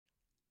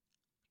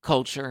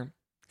Culture,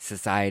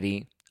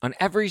 society, on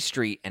every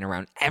street and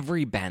around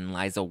every bend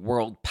lies a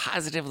world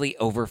positively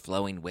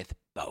overflowing with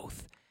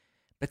both.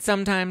 But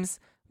sometimes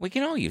we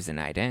can all use a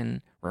night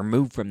in,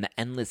 removed from the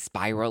endless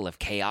spiral of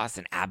chaos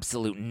and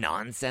absolute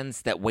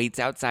nonsense that waits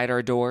outside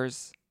our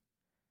doors.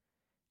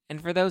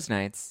 And for those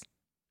nights,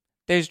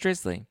 there's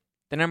Drizzly,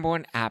 the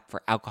 #1 app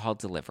for alcohol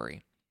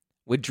delivery.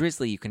 With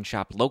Drizzly, you can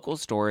shop local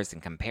stores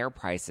and compare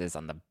prices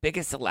on the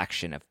biggest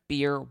selection of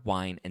beer,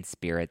 wine, and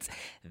spirits,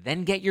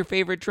 then get your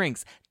favorite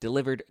drinks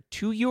delivered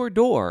to your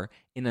door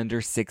in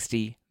under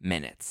 60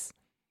 minutes.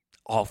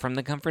 All from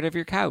the comfort of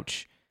your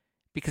couch.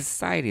 Because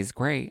society is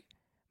great,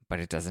 but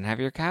it doesn't have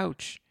your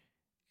couch.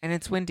 And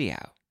it's windy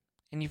out,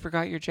 and you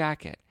forgot your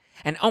jacket.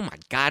 And oh my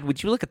God,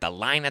 would you look at the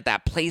line at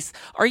that place?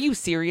 Are you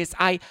serious?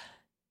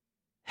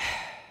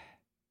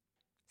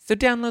 So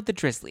download the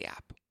Drizzly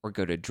app or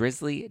go to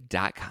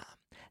drizzly.com.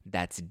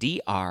 That's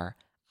DRIZLY.com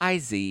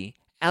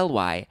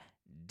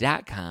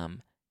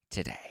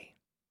today.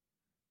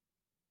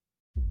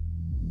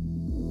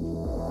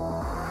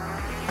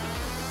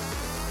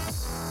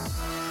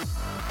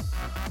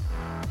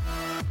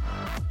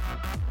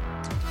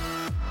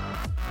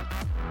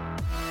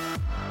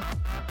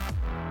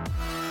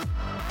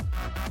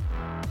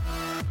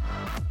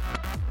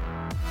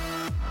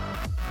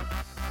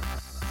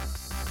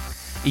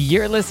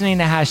 You're listening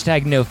to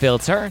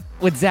 #NoFilter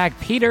with Zach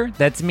Peter.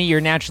 That's me,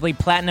 your naturally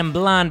platinum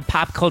blonde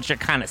pop culture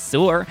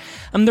connoisseur.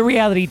 I'm the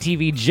reality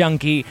TV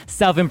junkie,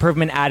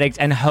 self-improvement addict,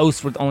 and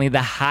host with only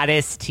the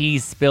hottest tea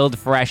spilled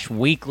fresh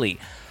weekly.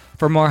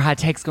 For more hot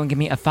takes, go and give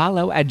me a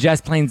follow at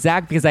Just Plain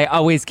Zach because I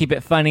always keep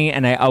it funny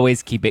and I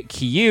always keep it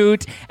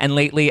cute. And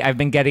lately, I've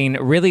been getting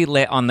really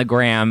lit on the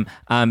gram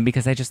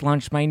because I just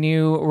launched my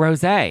new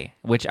Rosé,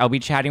 which I'll be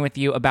chatting with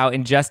you about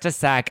in just a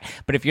sec.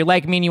 But if you're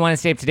like me and you want to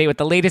stay up to date with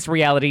the latest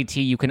reality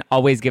tea, you can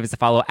always give us a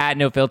follow at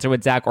NoFilter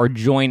with Zach or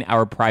join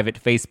our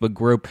private Facebook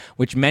group,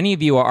 which many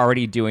of you are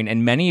already doing.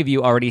 And many of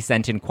you already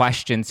sent in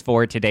questions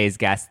for today's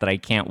guest that I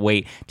can't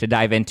wait to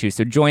dive into.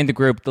 So join the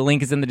group. The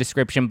link is in the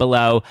description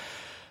below.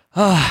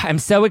 Oh, I'm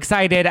so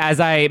excited. As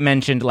I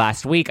mentioned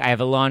last week, I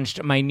have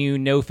launched my new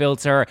No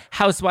Filter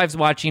Housewives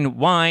Watching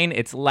wine.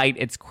 It's light,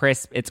 it's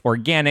crisp, it's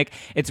organic.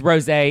 It's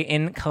rosé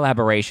in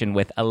collaboration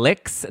with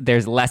El-Achi.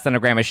 There's less than a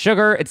gram of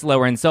sugar. It's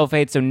lower in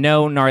sulfate, so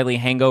no gnarly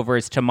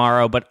hangovers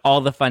tomorrow, but all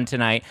the fun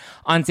tonight.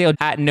 On sale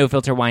at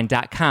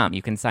nofilterwine.com.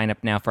 You can sign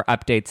up now for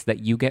updates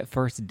that you get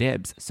first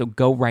dibs, so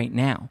go right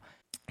now.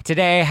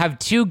 Today, I have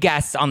two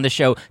guests on the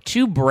show,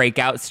 two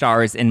breakout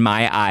stars in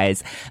my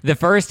eyes. The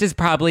first is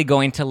probably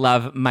going to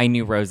love my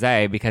new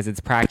Rosé because it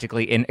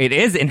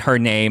is in her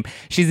name.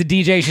 She's a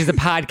DJ, she's a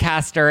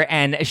podcaster,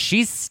 and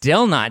she's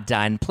still not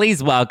done.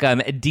 Please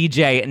welcome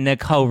DJ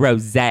Nicole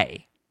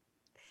Rosé.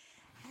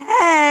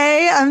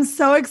 Hey, I'm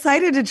so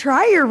excited to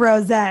try your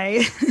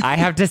Rosé. I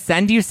have to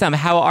send you some.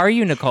 How are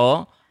you,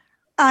 Nicole?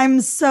 I'm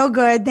so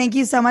good. Thank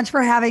you so much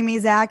for having me,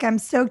 Zach. I'm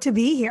stoked to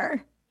be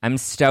here. I'm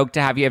stoked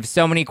to have you. I have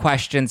so many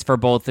questions for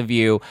both of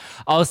you.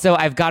 Also,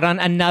 I've got on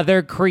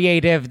another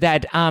creative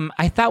that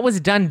I thought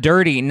was done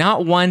dirty,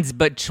 not once,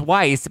 but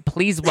twice.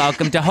 Please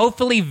welcome to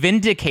hopefully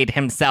vindicate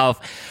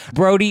himself,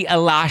 Brody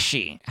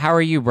El-Achi. How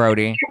are you,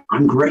 Brody?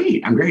 I'm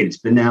great. It's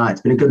been a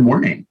good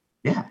morning.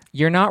 Yeah.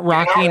 You're not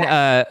rocking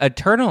a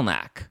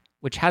turtleneck,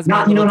 which has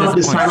not,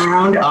 this time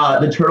around.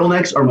 The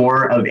turtlenecs are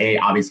more of a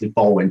obviously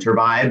fall winter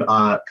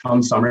vibe.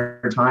 Come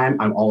summertime,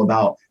 I'm all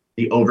about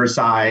the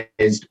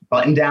oversized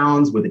button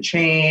downs with a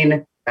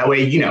chain. That way,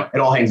 it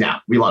all hangs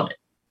out. We love it.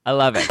 I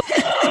love it.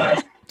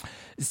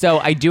 So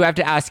I do have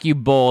to ask you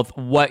both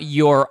what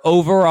your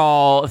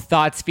overall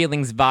thoughts,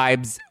 feelings,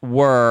 vibes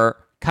were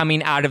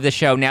coming out of the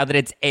show now that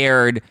it's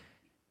aired.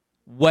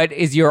 What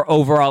is your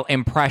overall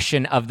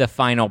impression of the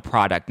final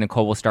product?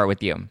 Nicole, we'll start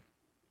with you.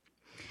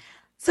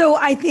 So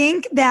I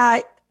think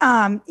that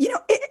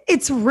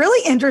it's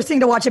really interesting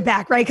to watch it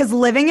back, right? Because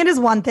living it is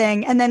one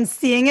thing, and then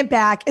seeing it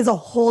back is a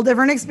whole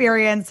different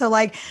experience. So,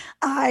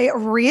 I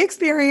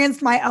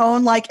re-experienced my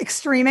own,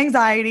 extreme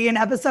anxiety in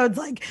episodes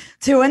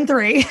 2 and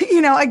 3,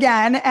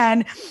 again.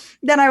 And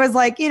then I was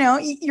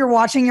you're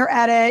watching your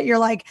edit, you're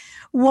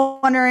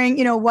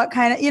wondering, what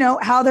kind of,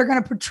 how they're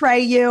going to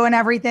portray you and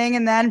everything.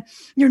 And then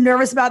you're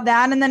nervous about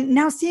that. And then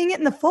now seeing it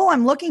in the full,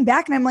 I'm looking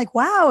back and I'm like,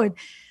 wow,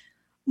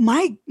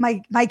 my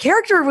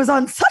character was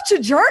on such a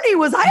journey.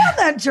 Was I on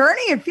that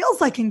journey? It feels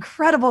like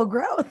incredible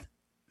growth.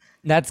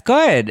 That's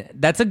good.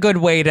 That's a good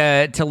way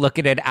to look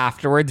at it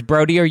afterwards.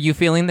 Brody, are you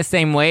feeling the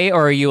same way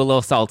or are you a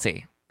little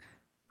salty?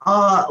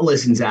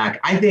 Listen, Zach,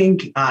 I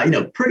think,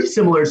 pretty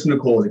similar to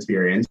Nicole's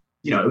experience.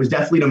 It was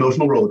definitely an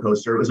emotional roller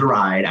coaster. It was a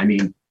ride. I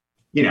mean,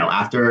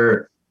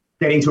 after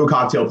getting to a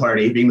cocktail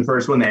party, being the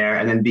first one there,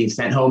 and then being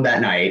sent home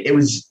that night, it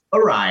was a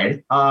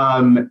ride.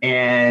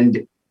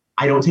 And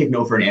I don't take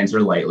no for an answer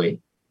lightly.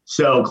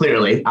 So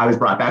clearly, I was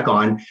brought back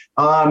on.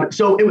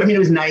 It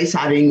was nice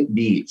having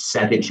the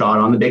second shot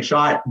on the big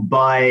shot,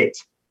 but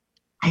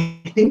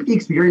I think the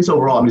experience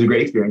overall was a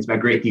great experience. Met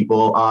great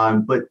people,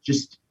 but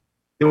just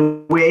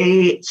the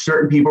way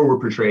certain people were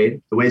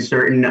portrayed, the way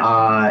certain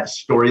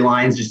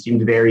storylines just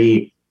seemed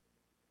very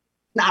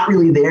not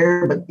really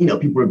there, but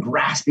people were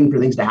grasping for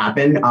things to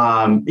happen.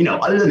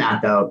 Other than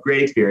that, though,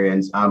 great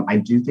experience. I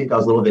do think I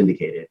was a little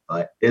vindicated,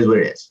 but it is what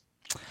it is.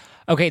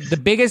 Okay, the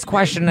biggest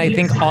question I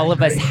think all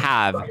of us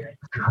have: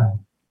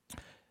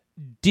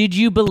 did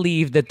you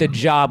believe that the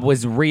job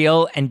was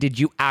real, and did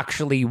you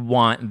actually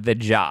want the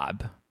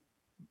job,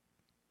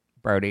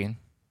 Brody?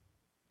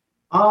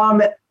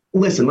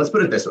 Listen, let's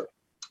put it this way.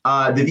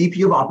 The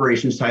VP of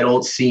Operations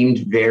title seemed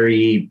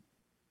very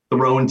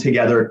thrown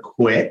together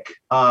quick.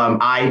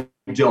 I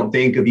don't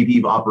think a VP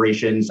of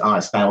Operations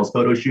styles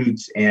photo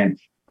shoots and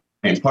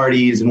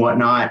parties and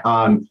whatnot.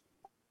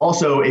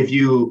 Also, if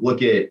you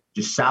look at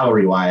just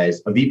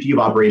salary-wise, a VP of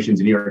Operations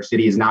in New York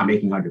City is not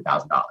making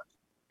 $100,000.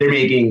 They're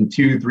making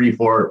 2, 3,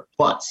 4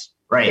 plus,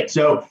 right?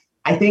 So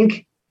I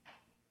think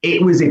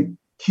it was a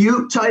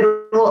cute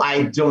title.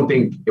 I don't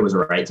think it was a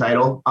right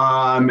title.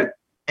 And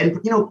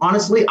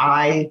honestly,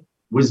 I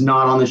was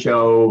not on the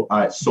show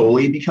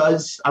solely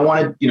because I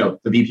wanted, the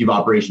VP of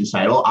Operations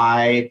title.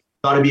 I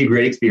thought it'd be a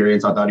great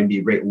experience. I thought it'd be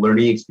a great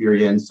learning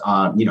experience,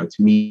 to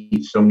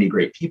meet so many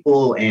great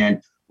people and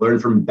learn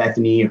from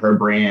Bethenny, her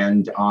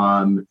brand.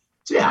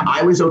 So yeah,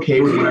 I was okay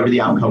with whatever the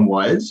outcome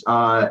was.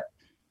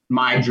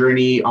 My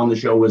journey on the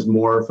show was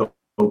more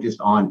focused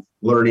on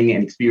learning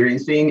and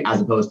experiencing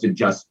as opposed to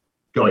just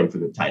going for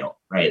the title,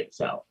 right?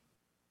 So,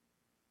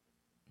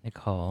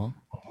 Nicole?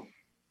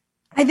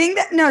 I think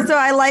so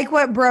I like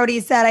what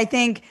Brody said. I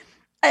think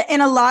in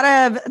a lot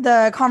of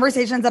the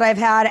conversations that I've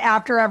had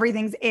after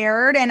everything's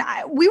aired, and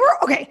we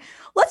were, okay,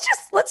 let's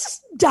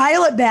just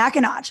dial it back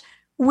a notch.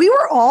 We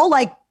were all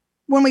like,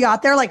 when we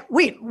got there, like,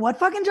 wait, what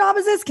fucking job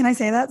is this? Can I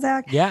say that,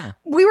 Zach? Yeah.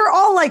 We were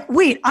all like,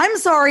 wait, I'm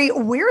sorry,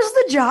 where's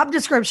the job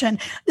description?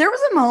 There was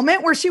a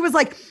moment where she was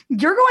like,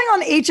 you're going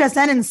on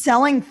HSN and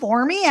selling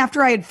for me,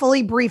 after I had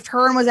fully briefed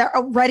her and was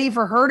ready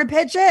for her to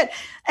pitch it.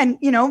 And,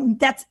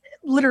 that's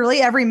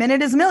literally every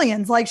minute is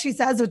millions, like she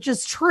says, which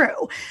is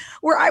true.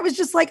 Where I was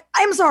just like,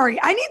 I'm sorry,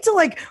 I need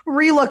to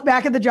re-look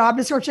back at the job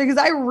description because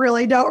I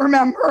really don't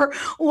remember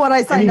what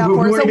I signed up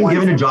for. We weren't even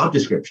given a job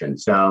description,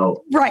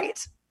 so.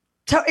 Right.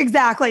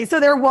 Exactly. So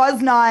there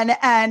was none.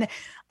 And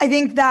I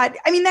think that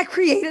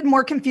created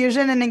more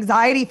confusion and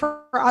anxiety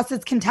for us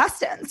as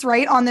contestants,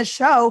 right, on this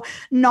show,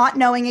 not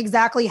knowing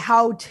exactly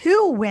how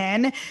to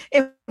win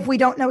if we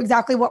don't know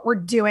exactly what we're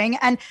doing.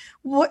 And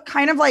what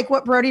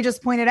what Brody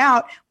just pointed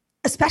out,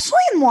 especially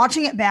in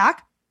watching it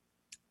back,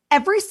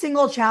 every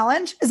single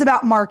challenge is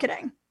about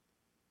marketing.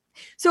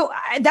 So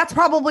that's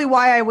probably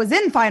why I was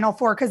in Final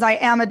Four, because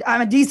I'm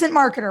a decent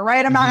marketer,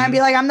 right? I'm not going to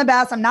be like, I'm the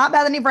best. I'm not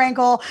Bethenny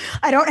Frankel.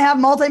 I don't have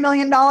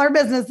multi-million-dollar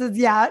businesses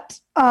yet.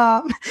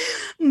 But,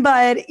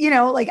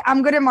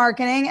 I'm good at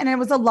marketing, and it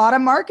was a lot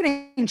of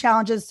marketing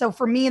challenges. So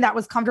for me, that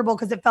was comfortable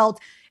because it felt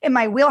in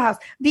my wheelhouse.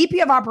 VP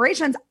of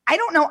Operations, I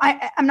don't know.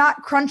 I'm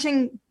not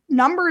crunching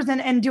numbers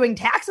and doing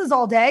taxes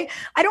all day.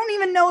 I don't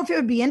even know if it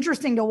would be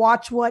interesting to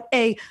watch what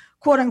a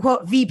quote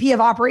unquote VP of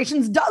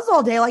Operations does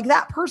all day. Like,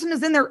 that person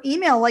is in their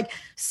email,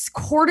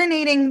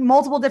 coordinating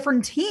multiple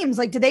different teams.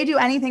 Do they do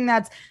anything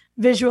that's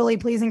visually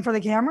pleasing for the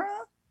camera?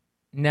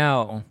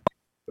 No.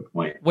 Good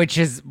point. Which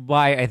is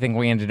why I think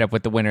we ended up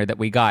with the winner that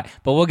we got,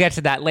 but we'll get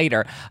to that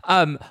later.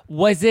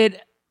 Was it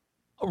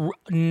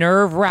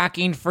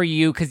nerve-wracking for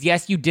you? Because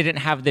yes, you didn't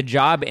have the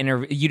job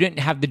interview, you didn't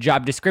have the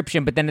job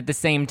description, but then at the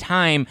same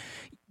time,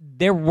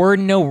 there were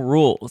no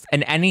rules,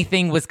 and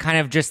anything was kind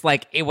of just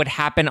it would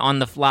happen on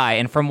the fly.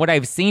 And from what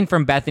I've seen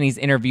from Bethenny's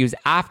interviews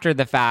after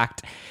the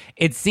fact,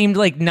 it seemed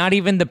like not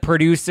even the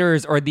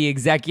producers or the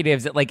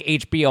executives at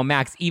HBO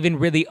Max even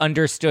really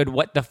understood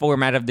what the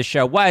format of the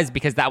show was,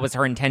 because that was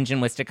her intention,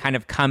 was to kind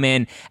of come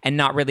in and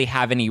not really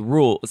have any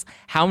rules.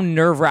 How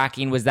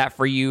nerve-wracking was that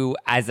for you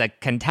as a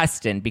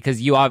contestant?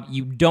 Because you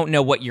don't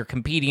know what you're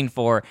competing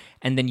for,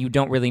 and then you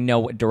don't really know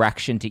what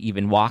direction to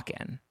even walk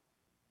in.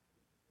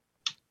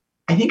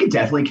 I think it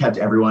definitely kept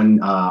everyone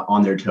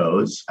on their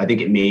toes. I think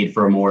it made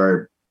for a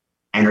more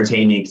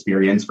entertaining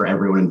experience for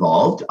everyone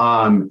involved.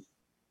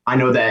 I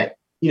know that,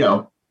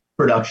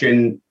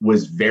 production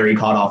was very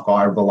caught off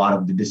guard with a lot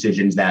of the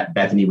decisions that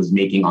Bethenny was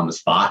making on the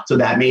spot. So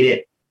that made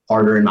it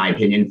harder, in my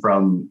opinion,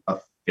 from a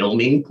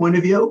filming point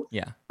of view.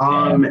 Yeah.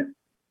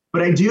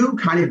 But I do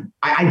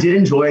I did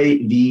enjoy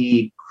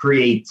the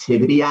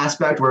creativity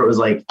aspect, where it was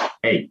like,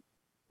 hey,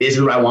 this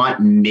is what I want,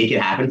 make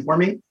it happen for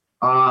me.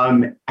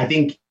 I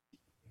think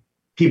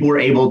people were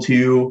able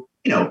to,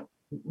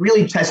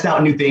 really test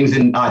out new things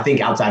and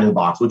think outside of the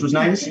box, which was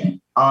nice.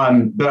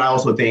 But I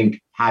also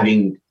think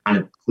having kind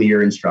of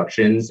clear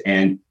instructions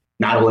and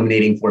not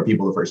eliminating 4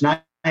 people the first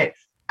night, I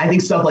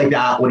think stuff like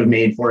that would have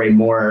made for a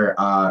more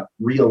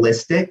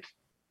realistic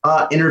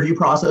interview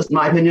process, in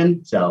my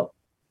opinion. So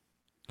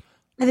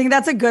I think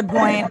that's a good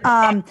point.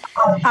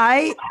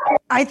 I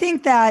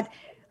think that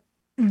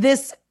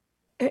this,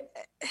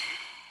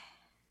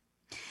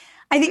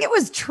 I think it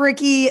was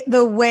tricky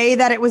the way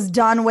that it was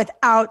done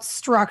without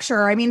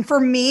structure. I mean, for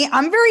me,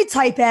 I'm very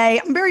type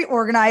A. I'm very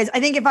organized. I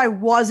think if I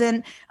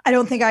wasn't, I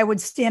don't think I would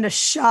stand a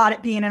shot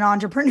at being an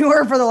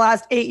entrepreneur for the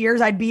last 8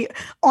 years. I'd be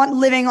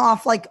living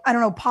off like, I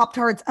don't know,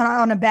 Pop-Tarts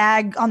on a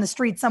bag on the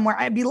street somewhere.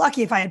 I'd be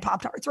lucky if I had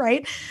Pop-Tarts,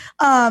 right?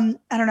 I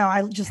don't know.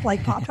 I just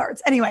like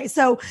Pop-Tarts. Anyway,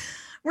 so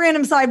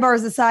random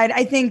sidebars aside,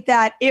 I think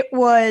that it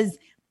was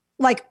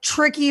like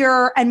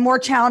trickier and more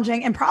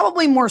challenging and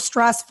probably more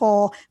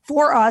stressful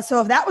for us. So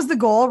if that was the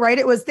goal, right,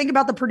 it was, think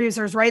about the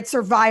producers, right?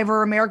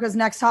 Survivor, America's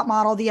Next Top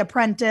Model, The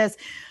Apprentice,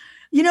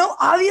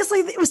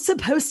 obviously it was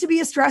supposed to be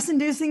a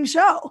stress-inducing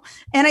show.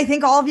 And I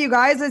think all of you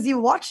guys, as you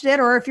watched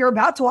it, or if you're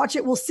about to watch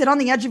it, will sit on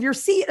the edge of your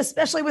seat,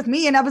 especially with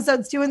me in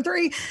episodes 2 and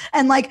 3,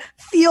 and like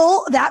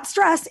feel that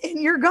stress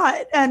in your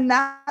gut. And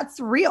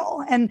that's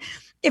real. And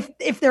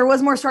if there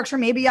was more structure,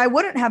 maybe I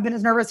wouldn't have been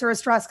as nervous or as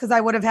stressed because I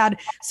would have had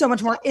so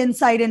much more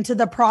insight into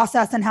the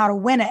process and how to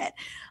win it.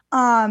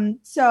 But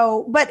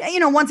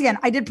once again,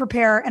 I did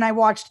prepare and I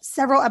watched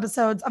several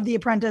episodes of The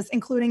Apprentice,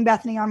 including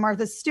Bethenny on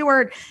Martha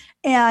Stewart.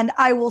 And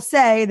I will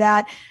say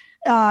that,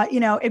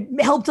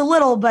 it helped a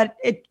little, but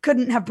it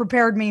couldn't have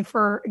prepared me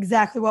for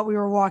exactly what we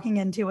were walking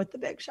into with The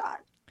Big Shot.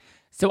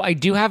 So I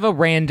do have a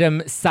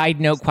random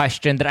side note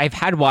question that I've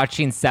had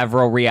watching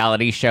several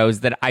reality shows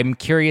that I'm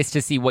curious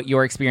to see what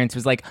your experience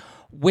was like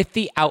with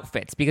the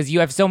outfits, because you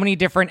have so many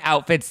different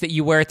outfits that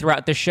you wear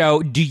throughout the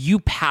show. Do you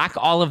pack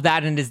all of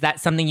that, and is that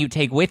something you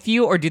take with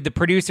you, or did the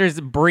producers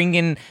bring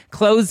in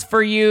clothes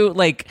for you?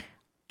 Like,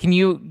 can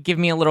you give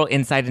me a little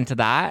insight into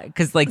that?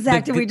 Because like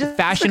exactly. the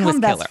fashion was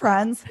killer. Best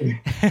friends.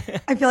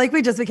 I feel like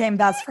we just became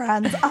best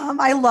friends.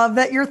 I love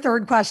that your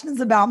third question is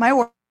about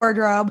my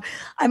wardrobe.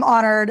 I'm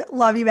honored.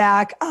 Love you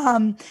back.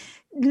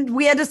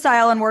 We had to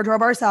style and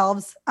wardrobe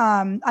ourselves.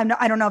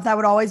 I don't know if that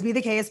would always be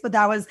the case, but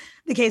that was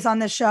the case on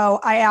this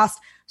show. I asked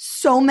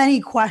so many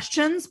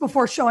questions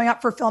before showing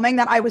up for filming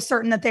that I was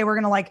certain that they were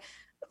going to like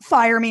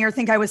fire me or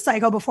think I was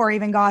psycho before I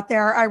even got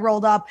there. I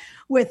rolled up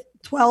with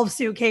 12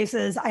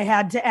 suitcases. I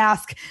had to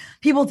ask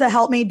people to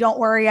help me. Don't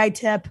worry, I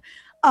tip.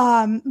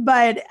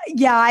 But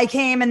yeah, I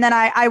came and then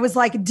I was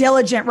like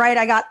diligent, right?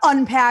 I got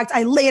unpacked.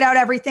 I laid out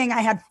everything.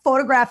 I had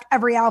photographed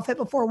every outfit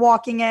before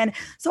walking in.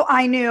 So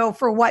I knew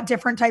for what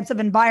different types of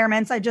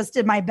environments, I just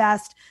did my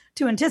best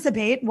to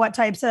anticipate what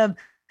types of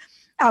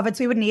outfits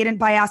we would need, and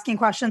by asking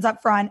questions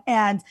up front,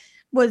 and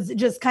was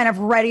just kind of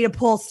ready to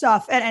pull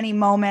stuff at any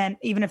moment,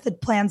 even if the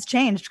plans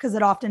changed, because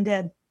it often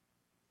did.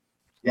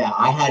 Yeah,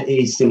 I had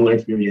a similar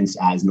experience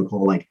as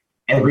Nicole. Like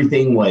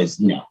everything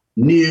was,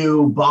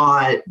 new,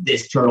 bought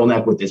this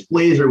turtleneck with this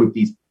blazer, with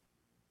these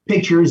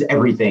pictures,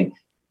 everything.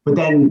 But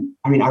then,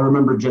 I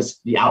remember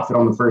just the outfit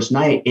on the first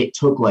night, it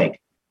took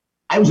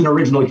I was an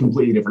originally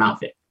completely different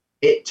outfit.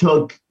 It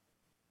took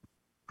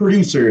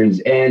producers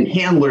and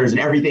handlers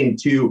and everything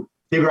to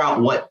figure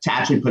out what to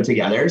actually put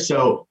together.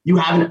 So you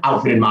have an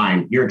outfit in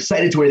mind. You're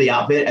excited to wear the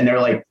outfit, and they're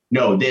like,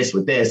 no, this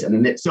with this. And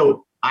then this.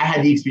 So I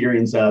had the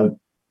experience of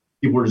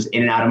people were just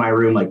in and out of my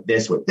room, like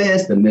this with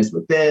this, then this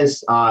with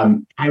this.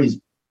 I was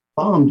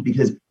bummed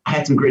because I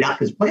had some great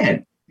outfits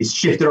planned. It's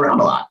shifted around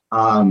a lot.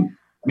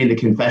 The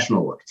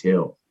confessional look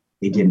too.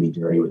 They did me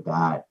dirty with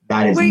that.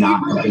 That is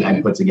not something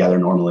I put together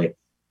normally.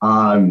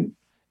 Brody,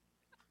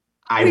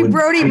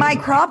 my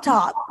crop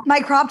top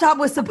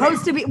was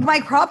supposed to be, my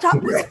crop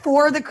top was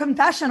for the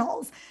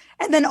confessionals.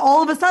 And then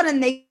all of a sudden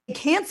they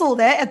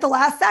canceled it at the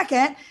last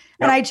second.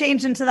 And I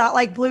changed into that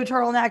like blue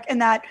turtleneck and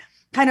that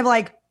kind of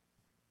like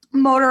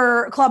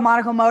Club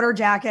Monaco motor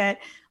jacket.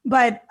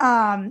 But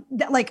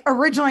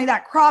originally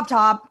that crop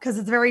top, because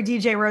it's very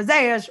DJ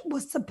Rosé-ish,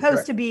 was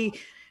supposed to be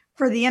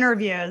for the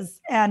interviews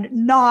and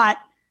not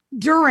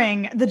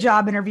during the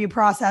job interview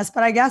process.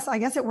 But I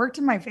guess it worked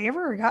in my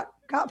favor. It got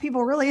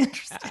people really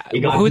interested.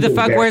 Who the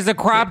fuck wears a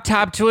crop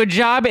top to a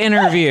job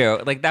interview?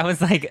 Like that was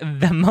like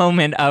the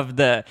moment of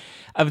the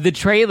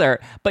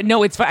trailer. But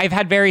no, it's I've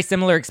had very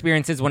similar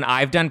experiences when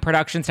I've done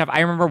production stuff.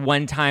 I remember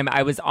one time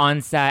I was on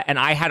set and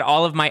I had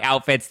all of my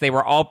outfits. They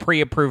were all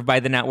pre-approved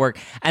by the network.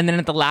 And then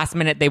at the last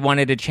minute, they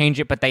wanted to change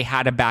it, but they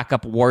had a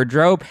backup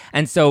wardrobe.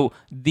 And so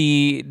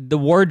the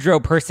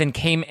wardrobe person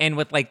came in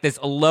with like this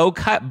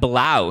low-cut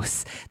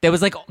blouse that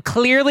was like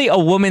clearly a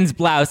woman's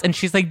blouse. And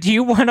she's like, do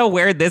you want to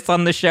wear this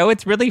on the show?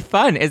 It's really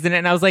fun, isn't it?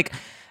 And I was like,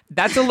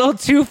 that's a little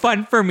too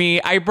fun for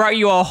me. I brought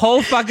you a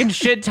whole fucking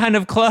shit ton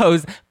of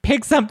clothes.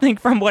 Pick something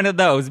from one of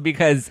those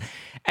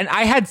and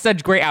I had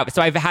such great outfits.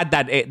 So I've had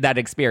that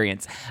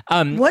experience.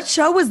 What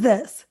show was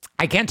this?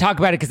 I can't talk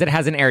about it because it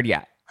hasn't aired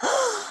yet.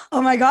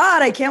 Oh my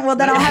God, I can't. Well,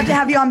 then I'll have to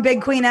have you on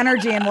Big Queen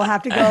Energy and we'll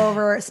have to go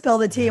over, spill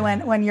the tea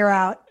when you're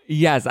out.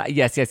 Yes.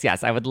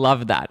 I would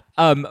love that.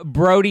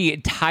 Brody,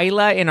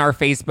 Tyla in our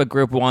Facebook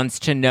group wants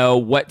to know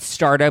what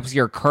startups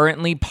you're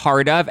currently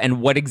part of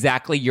and what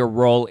exactly your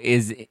role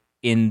is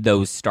in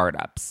those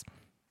startups.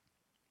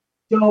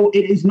 So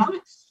it is not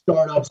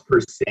startups per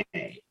se.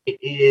 It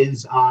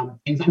is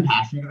things I'm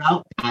passionate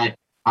about. That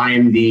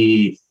I'm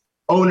the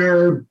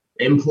owner,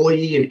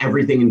 employee, and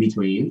everything in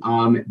between.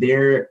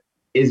 There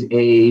is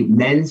a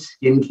men's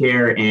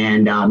skincare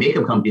and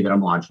makeup company that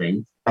I'm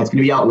launching. that's going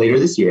to be out later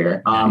this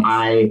year.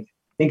 I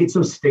think it's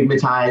so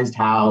stigmatized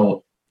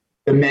how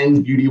the men's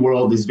beauty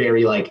world is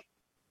very like,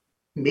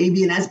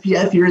 maybe an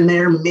SPF here and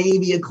there,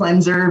 maybe a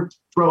cleanser,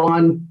 throw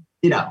on,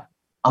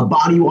 a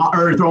body wash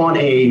or throw on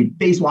a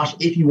face wash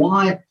if you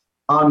want.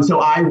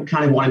 So I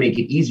kind of want to make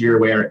it easier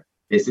where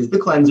this is the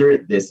cleanser,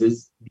 this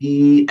is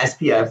the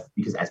SPF,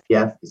 because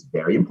SPF is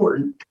very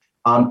important.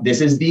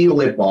 This is the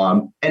lip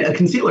balm and a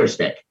concealer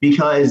stick,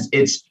 because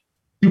it's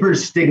super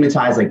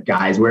stigmatized, like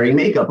guys wearing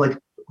makeup. Like,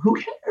 who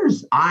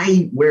cares?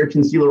 I wear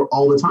concealer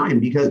all the time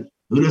because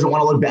who doesn't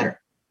want to look better,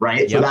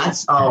 right? Yep. So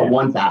that's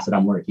one facet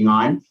I'm working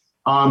on.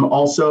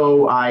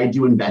 Also, I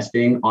do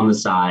investing on the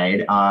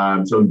side.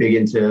 So I'm big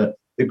into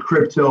the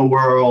crypto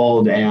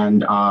world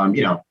and,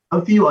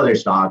 a few other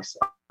stocks,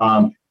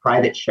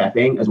 private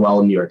chefing as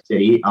well in New York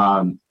City.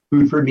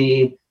 Food for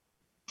me,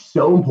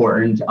 so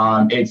important.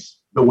 It's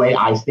the way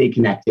I stay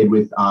connected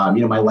with, my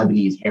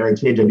Lebanese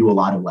heritage. I do a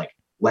lot of like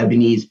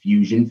Lebanese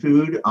fusion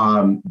food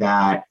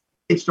that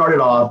it started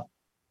off,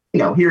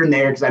 here and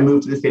there because I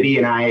moved to the city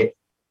and I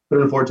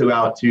couldn't afford to go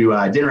out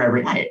to dinner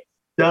every night.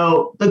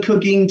 So the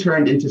cooking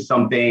turned into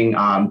something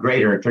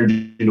greater. It turned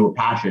into a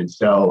passion.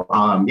 So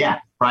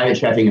private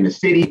chefing in the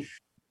city.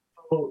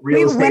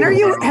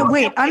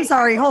 Wait, I'm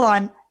sorry. Hold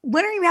on.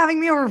 When are you having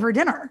me over for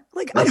dinner?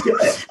 Like, let's do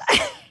it.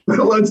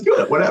 Let's do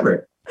it.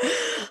 Whatever.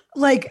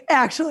 Like,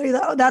 actually,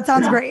 though, that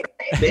sounds great.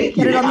 Thank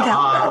you.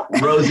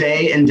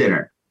 Rosé and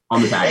dinner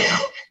on the patio.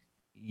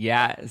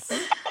 Yes.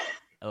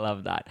 I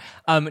love that.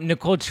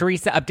 Nicole,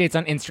 Teresa updates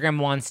on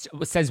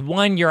Instagram says,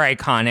 1, you're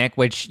iconic,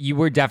 which you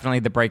were definitely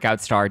the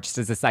breakout star, just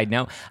as a side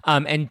note.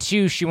 And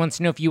 2, she wants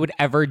to know if you would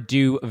ever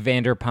do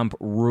Vanderpump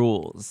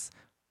Rules.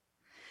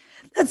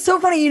 That's so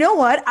funny. You know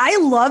what? I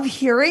love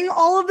hearing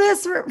all of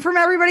this from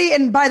everybody.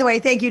 And by the way,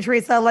 thank you,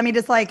 Teresa. Let me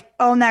just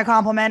own that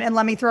compliment and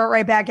let me throw it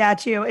right back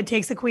at you. It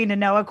takes a queen to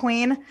know a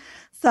queen.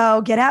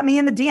 So get at me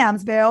in the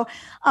DMs, boo.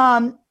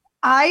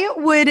 I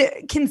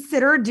would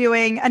consider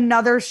doing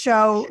another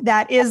show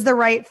that is the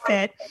right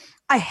fit.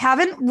 I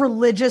haven't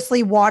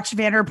religiously watched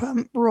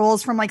Vanderpump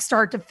Rules from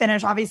start to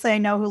finish. Obviously, I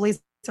know who Lisa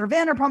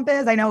Vanderpump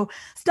is. I know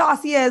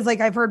Stassi is.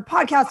 I've heard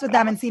podcasts with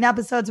them and seen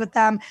episodes with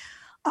them.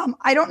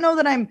 I don't know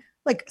that I'm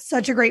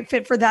such a great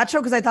fit for that show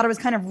because I thought it was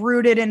kind of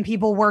rooted in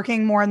people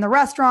working more in the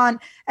restaurant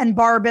and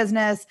bar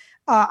business.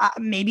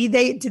 Maybe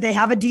do they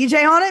have a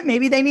DJ on it?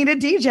 Maybe they need a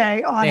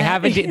DJ on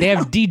it. They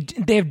have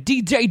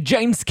DJ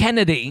James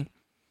Kennedy.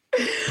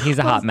 He's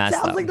a hot mess.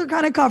 Sounds like they're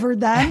kind of covered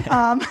then.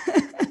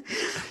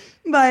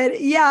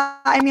 But yeah,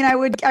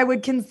 I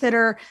would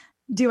consider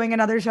doing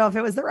another show if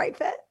it was the right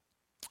fit.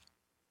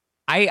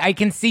 I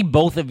can see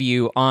both of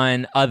you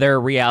on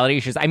other reality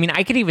shows.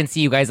 I could even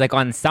see you guys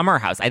on Summer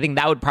House. I think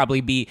that would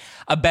probably be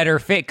a better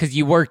fit because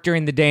you work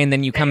during the day and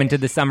then you come into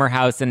the Summer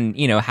House and,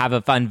 have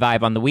a fun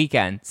vibe on the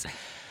weekends.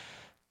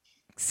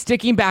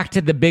 Sticking back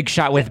to the big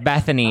shot with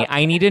Bethenny,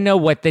 I need to know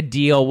what the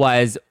deal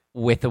was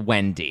with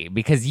Wendy,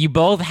 because you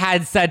both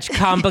had such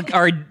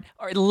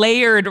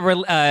layered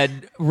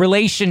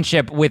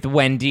relationship with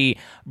Wendy.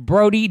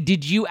 Brody,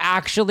 did you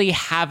actually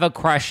have a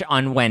crush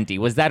on Wendy?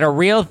 Was that a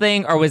real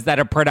thing or was that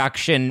a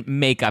production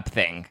makeup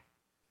thing?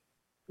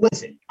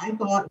 Listen, I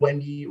thought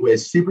Wendy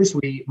was super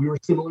sweet. We were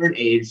similar in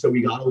age, so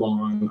we got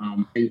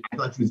along. And I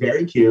thought she was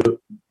very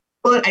cute,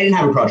 but I didn't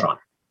have a crush on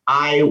her.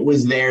 I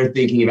was there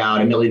thinking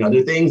about a million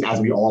other things,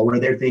 as we all were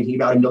there thinking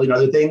about a million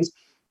other things.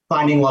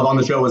 Finding love on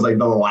the show was the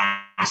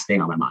last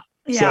thing on my mind.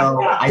 Yeah.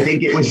 So I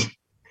think it was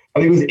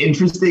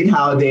interesting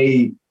how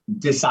they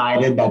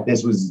decided that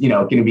this was,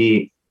 going to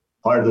be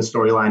part of the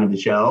storyline of the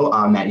show.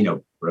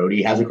 That,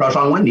 Brody has a crush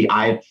on Wendy.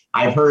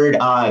 I've heard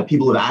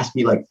people have asked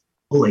me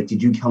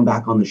did you come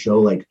back on the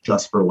show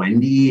just for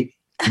Wendy?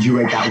 Did you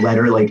write that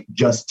letter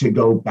just to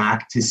go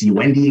back to see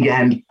Wendy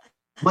again?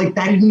 That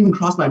didn't even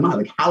cross my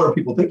mind. How are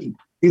people thinking?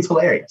 It's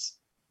hilarious.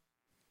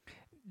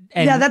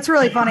 And yeah, that's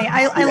really funny.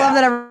 I love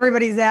that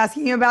everybody's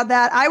asking you about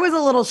that. I was a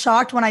little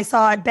shocked when I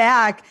saw it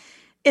back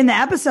in the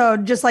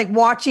episode, just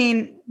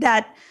watching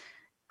that.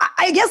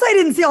 I guess I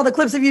didn't see all the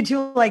clips of you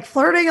two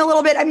flirting a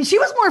little bit. She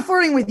was more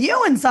flirting with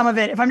you in some of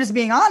it, if I'm just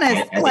being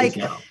honest. I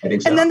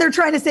think so. And then they're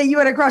trying to say you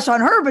had a crush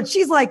on her, but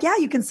she's yeah,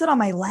 you can sit on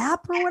my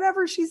lap or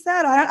whatever she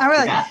said.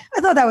 I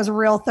thought that was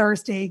real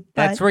thirsty.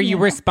 That's where you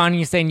respond,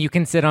 you saying you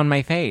can sit on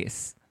my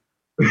face.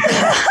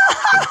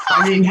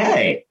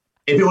 Hey.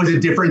 If it was a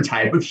different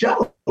type of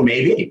show,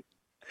 maybe.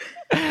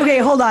 Okay,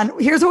 hold on.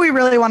 Here's what we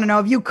really want to know.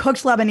 Have you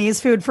cooked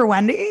Lebanese food for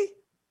Wendy?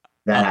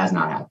 That has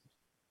not happened.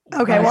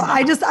 Okay, well,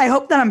 I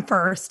hope that I'm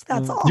first.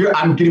 That's all.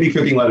 I'm going to be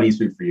cooking Lebanese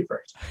food for you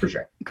first, for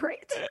sure.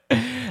 Great.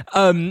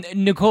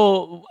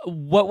 Nicole,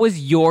 what was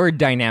your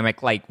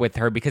dynamic like with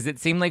her? Because it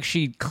seemed like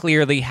she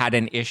clearly had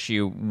an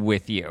issue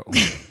with you.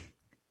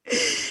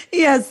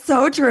 Yes,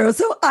 so true.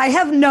 So I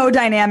have no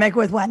dynamic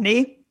with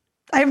Wendy.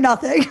 I have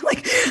nothing.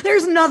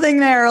 There's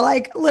nothing there.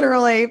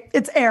 Literally,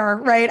 it's air,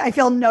 right? I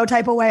feel no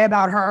type of way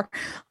about her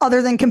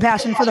other than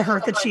compassion for the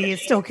hurt that she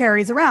still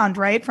carries around,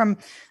 right? From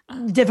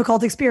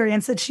difficult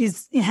experience that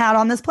she's had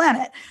on this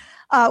planet.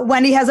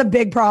 Wendy has a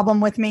big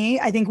problem with me.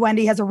 I think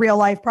Wendy has a real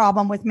life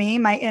problem with me.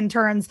 My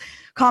interns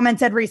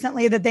commented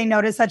recently that they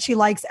noticed that she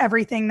likes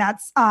everything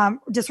that's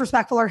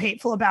disrespectful or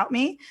hateful about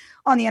me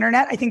on the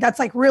internet. I think that's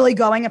like really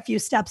going a few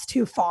steps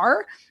too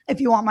far.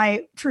 If you want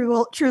my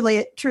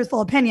truly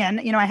truthful opinion,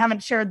 I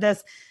haven't shared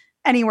this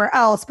anywhere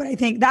else, but I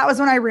think that was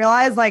when I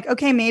realized like,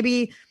 okay,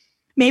 maybe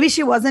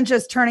she wasn't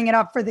just turning it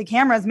up for the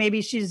cameras.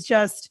 Maybe this is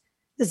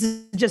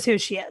just who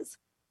she is.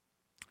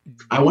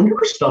 I wonder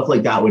where stuff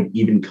like that would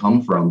even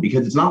come from,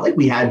 because it's not like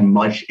we had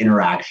much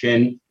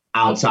interaction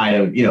outside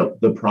of,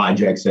 the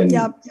projects and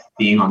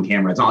being on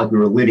camera. It's not like we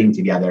were living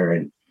together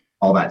and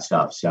all that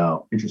stuff.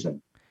 So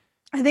interesting.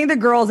 I think the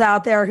girls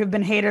out there who've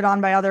been hated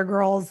on by other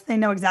girls, they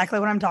know exactly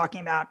what I'm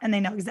talking about and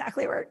they know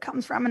exactly where it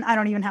comes from. And I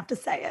don't even have to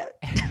say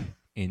it.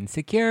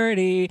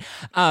 Insecurity.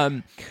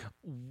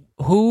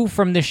 Who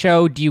from the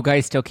show do you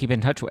guys still keep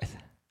in touch with?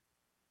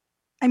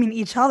 I mean,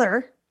 each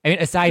other. I mean,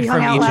 aside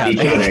from each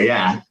other,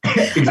 yeah.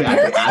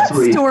 Exactly.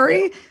 Absolutely.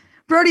 Story,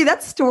 Brody,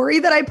 that story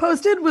that I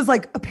posted was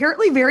like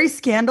apparently very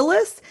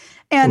scandalous.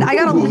 And I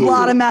got a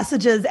lot of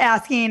messages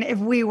asking if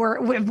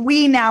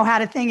we now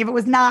had a thing, if it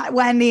was not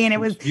Wendy and it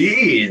was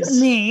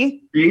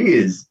me.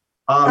 Jeez.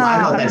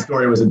 I thought that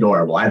story was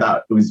adorable. I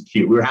thought it was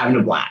cute. We were having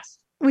a blast.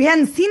 We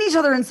hadn't seen each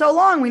other in so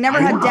long. We never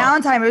had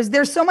downtime.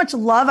 There's so much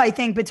love, I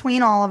think,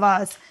 between all of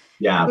us.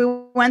 Yeah. We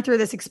went through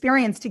this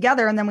experience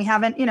together and then we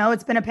haven't,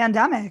 it's been a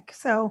pandemic.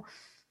 So.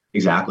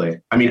 Exactly.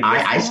 I mean,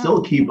 I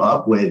still keep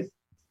up with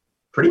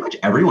pretty much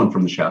everyone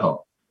from the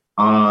show.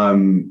 I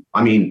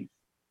mean,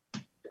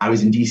 I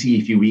was in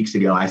DC a few weeks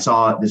ago. I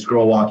saw this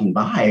girl walking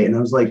by and I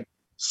was like,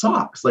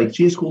 socks. Like,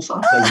 she has cool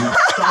socks.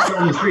 Socks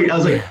on the street. I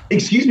was like,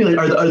 excuse me, like,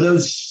 are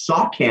those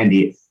sock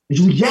candy? And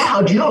she's like, yeah,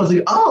 how'd you know? I was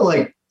like, oh,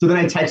 like, so then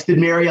I texted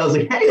Mary. I was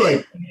like, hey,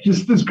 like,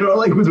 just this girl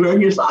like was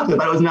wearing your socks. I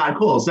thought it was not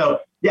cool. So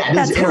yeah,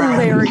 that's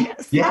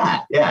hilarious.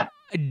 Yeah.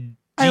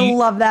 I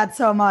love that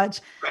so much.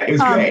 Right, it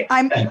was great.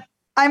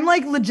 I'm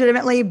like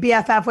legitimately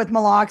BFF with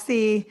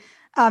Malaxi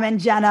and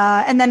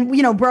Jenna. And then,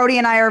 Brody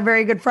and I are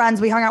very good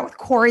friends. We hung out with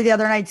Corey the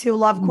other night too.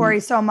 Love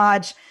Corey so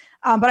much.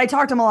 But I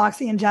talk to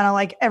Malaxi and Jenna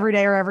like every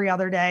day or every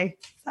other day.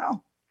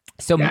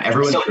 So yeah,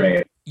 everyone's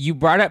great. You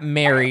brought up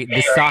Mary,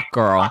 the sock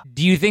girl.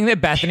 Do you think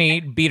that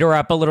Bethenny beat her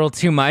up a little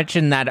too much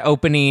in that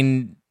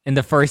opening in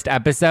the first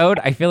episode?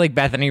 I feel like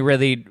Bethenny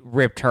really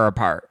ripped her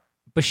apart.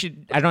 But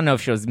I don't know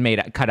if she was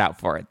cut out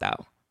for it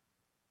though.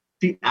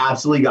 She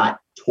absolutely got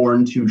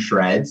torn to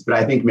shreds, but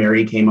I think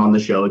Mary came on the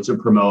show to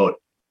promote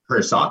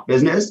her sock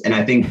business. And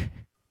I think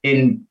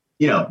in,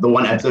 the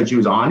one episode she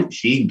was on,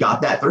 she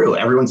got that through.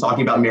 Everyone's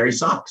talking about Mary's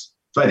socks.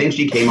 So I think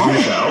she came on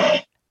the show.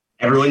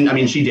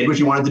 She did what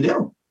she wanted to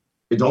do.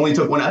 It only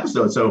took one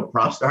episode, so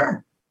props to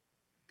her.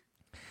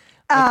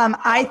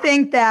 I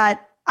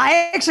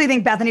actually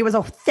think Bethenny was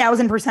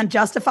 1,000%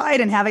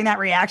 justified in having that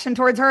reaction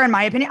towards her, in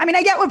my opinion. I mean,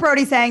 I get what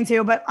Brody's saying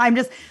too, but I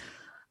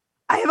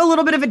have a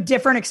little bit of a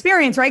different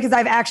experience, right? Because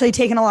I've actually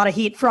taken a lot of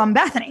heat from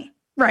Bethenny,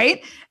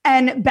 right?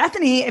 And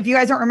Bethenny, if you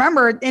guys don't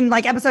remember, in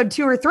like episode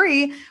 2 or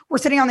 3, we're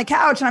sitting on the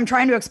couch and I'm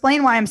trying to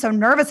explain why I'm so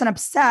nervous and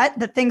upset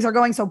that things are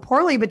going so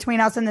poorly between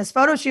us in this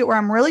photo shoot where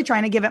I'm really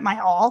trying to give it my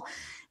all.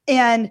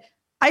 And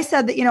I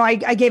said that,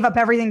 I gave up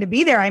everything to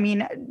be there. I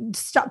mean,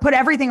 put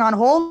everything on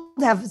hold,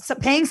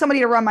 paying somebody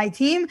to run my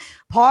team,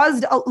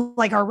 paused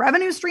like our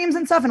revenue streams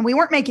and stuff, and we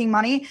weren't making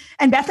money.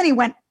 And Bethenny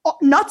went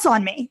nuts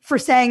on me for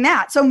saying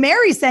that. So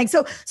Mary's saying,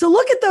 so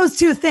look at those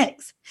two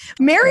things.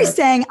 Mary's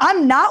saying,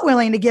 I'm not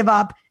willing to give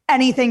up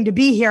anything to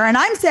be here. And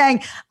I'm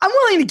saying, I'm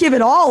willing to give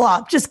it all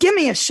up. Just give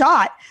me a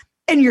shot.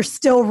 And you're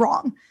still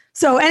wrong.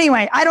 So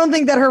anyway, I don't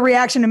think that her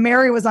reaction to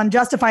Mary was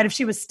unjustified if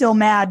she was still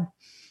mad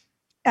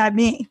at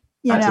me.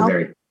 That's a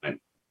very good point.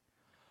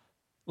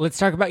 Let's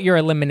talk about your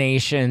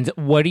eliminations.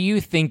 What do you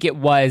think it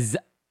was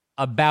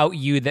about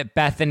you that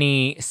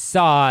Bethenny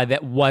saw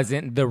that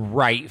wasn't the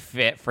right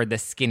fit for the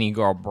Skinny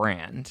Girl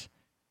brand?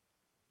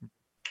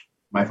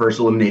 My first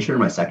elimination or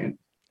my second?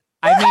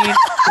 I mean,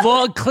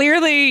 well,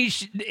 clearly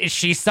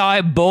she saw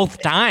it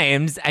both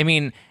times. I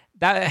mean,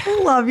 that I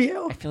love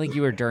you. I feel like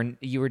you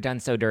were done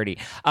so dirty.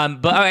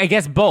 But I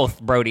guess both,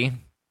 Brody.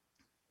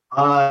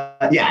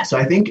 Yeah, so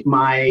I think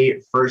my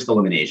first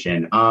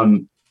elimination,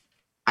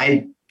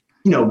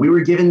 we were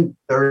given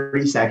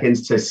 30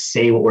 seconds to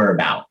say what we're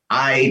about.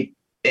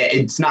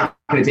 It's not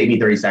going to take me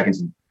 30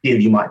 seconds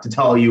to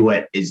tell you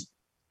what is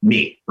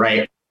me,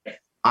 right?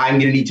 I'm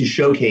going to need to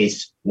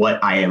showcase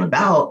what I am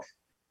about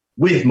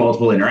with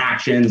multiple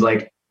interactions.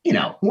 Like, who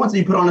wants to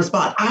be put on a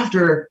spot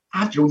after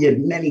we had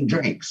many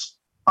drinks?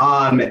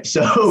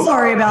 So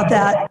sorry about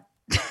that.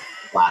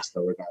 Last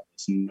though, regardless.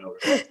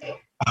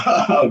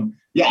 No.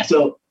 Yeah.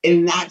 So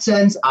in that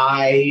sense,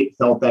 I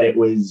felt that it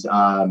was,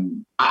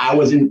 I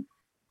wasn't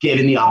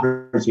given the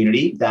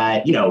opportunity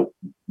that,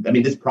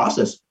 this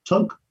process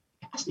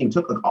casting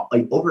took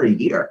like over a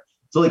year.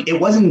 So like,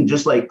 it wasn't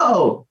just like,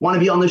 oh, want to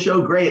be on the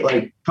show? Great.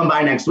 Like, come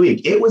by next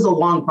week. It was a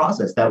long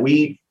process that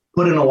we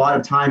put in a lot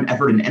of time,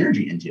 effort, and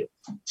energy into.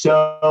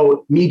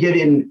 So me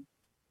giving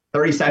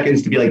 30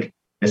 seconds to be like,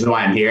 this is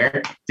why I'm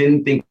here,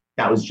 didn't think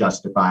that was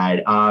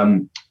justified.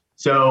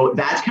 So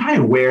that's kind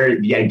of where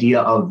the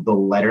idea of the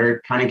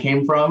letter kind of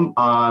came from.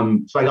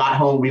 So we got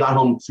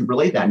home super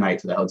late that night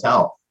to the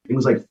hotel. It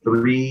was like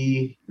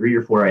 3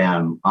 or 4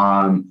 a.m.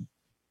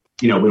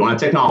 We don't have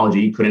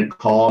technology, couldn't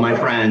call my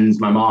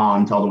friends, my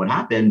mom, tell them what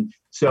happened.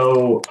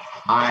 So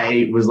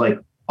I was like,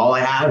 all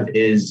I have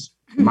is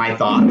my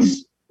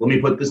thoughts. Let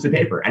me put this to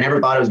paper. I never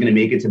thought I was going to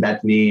make it to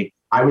Bethenny.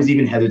 I was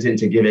even hesitant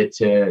to give it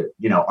to,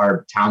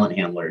 our talent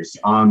handlers.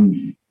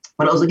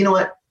 But I was like, you know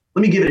what?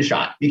 Let me give it a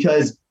shot,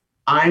 because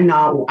I'm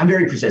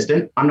very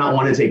persistent. I'm not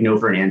one to take no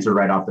for an answer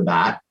right off the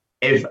bat.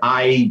 If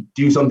I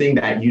do something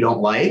that you don't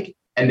like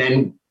and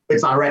then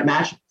it's not a right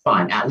match,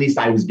 fine. At least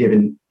I was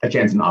given a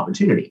chance and an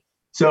opportunity.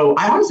 So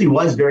I honestly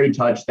was very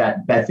touched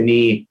that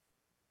Bethenny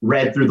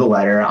read through the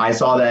letter. I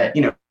saw that,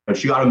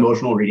 she got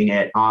emotional reading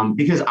it,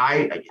 because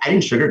I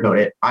didn't sugarcoat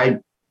it. I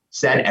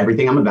said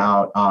everything I'm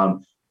about.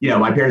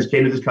 My parents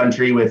came to this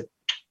country with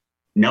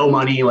no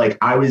money. Like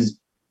I was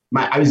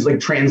like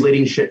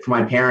translating shit for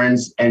my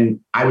parents, and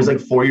I was like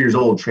 4 years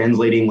old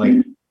translating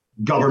like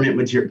government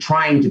material,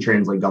 trying to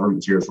translate government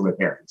materials for my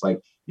parents. Like,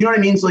 you know what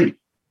I mean? So like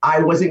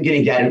I wasn't going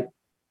to get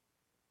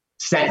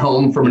sent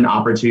home from an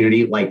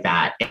opportunity like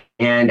that.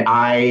 And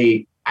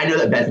I know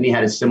that Bethenny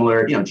had a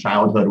similar,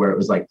 childhood where it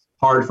was like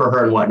hard for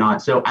her and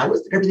whatnot. So I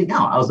listed everything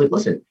out. I was like,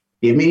 listen,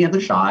 give me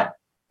another shot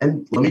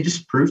and let me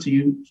just prove to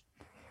you,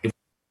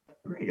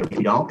 if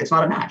you don't, it's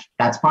not a match.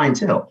 That's fine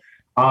too.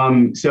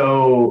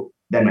 So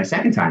then my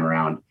second time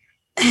around,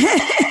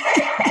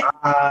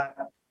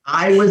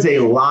 I was a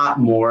lot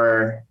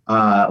more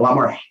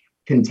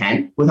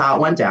content with how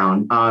it went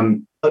down.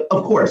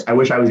 Of course, I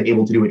wish I was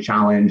able to do a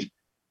challenge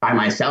by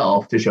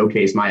myself to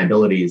showcase my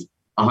abilities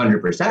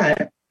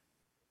 100%.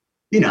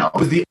 It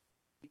was the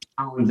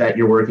challenge that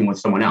you're working with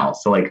someone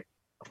else. So like,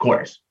 of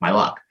course, my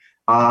luck.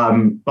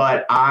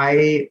 But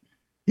I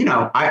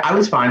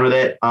was fine with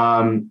it.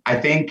 I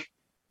think,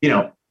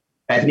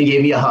 Bethenny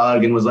gave me a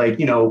hug and was like,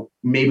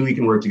 maybe we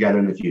can work together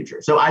in the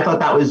future. So I thought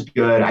that was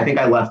good. I think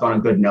I left on a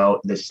good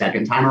note the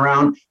second time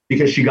around,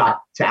 because she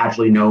got to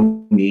actually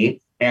know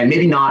me, and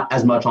maybe not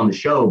as much on the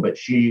show, but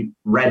she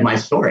read my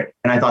story.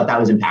 And I thought that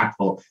was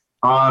impactful.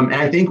 And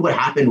I think what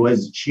happened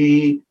was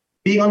she,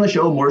 being on the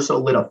show, more so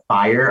lit a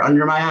fire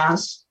under my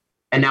ass.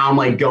 And now I'm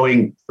like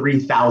going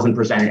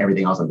 3,000% in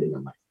everything else I'm doing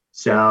in life.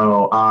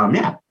 So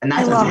yeah. And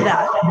that's I love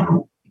that.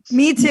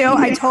 Me too.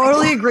 I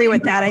totally agree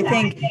with that. I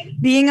think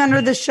being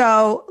under the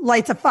show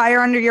lights a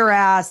fire under your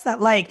ass that,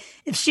 like,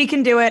 if she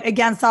can do it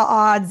against all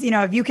odds,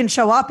 if you can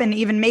show up and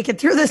even make it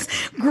through this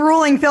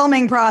grueling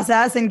filming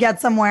process and get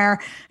somewhere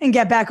and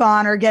get back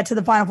on or get to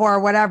the Final Four or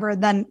whatever,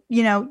 then,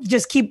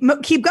 just keep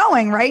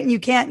going, right? And you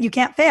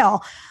can't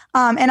fail.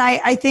 And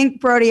I think,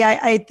 Brody,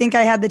 I think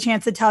I had the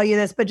chance to tell you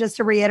this, but just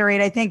to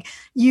reiterate, I think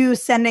you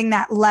sending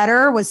that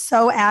letter was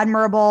so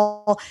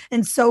admirable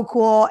and so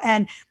cool.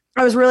 And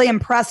I was really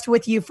impressed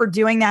with you for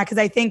doing that, because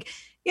I think,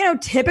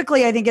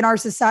 typically, I think in our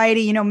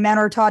society, men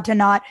are taught to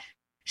not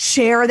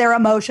share their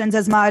emotions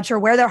as much or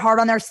wear their heart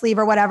on their sleeve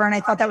or whatever. And I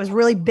thought that was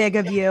really big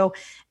of you.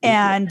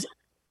 And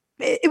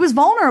it was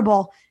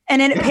vulnerable,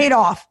 and it paid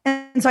off.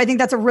 And so I think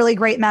that's a really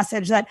great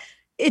message, that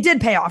it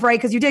did pay off, right?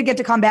 Because you did get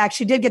to come back.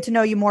 She did get to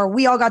know you more.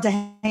 We all got to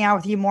hang out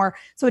with you more.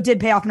 So it did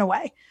pay off in a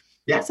way.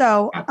 Yeah.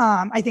 So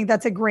I think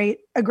that's a great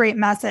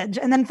message.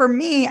 And then for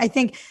me, I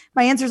think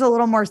my answer is a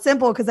little more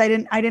simple, because I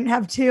didn't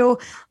have 2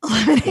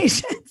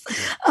 eliminations.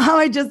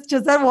 I just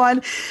had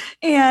 1.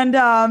 And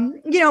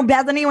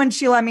Bethenny, when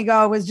she let me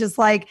go, was just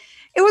like,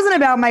 it wasn't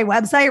about my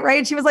website,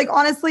 right? She was like,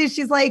 honestly,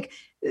 she's like,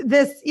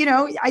 this,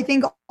 I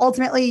think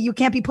ultimately you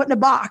can't be put in a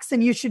box,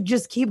 and you should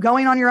just keep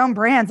going on your own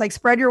brands, like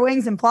spread your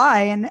wings and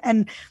fly.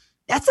 And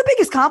that's the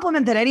biggest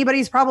compliment that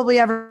anybody's probably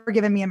ever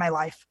given me in my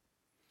life.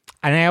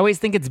 And I always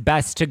think it's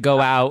best to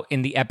go out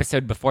in the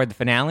episode before the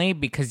finale,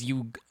 because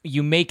you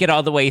make it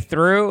all the way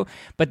through,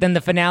 but then the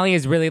finale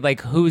is really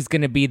like, who's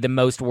going to be the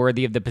most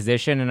worthy of the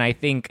position. And I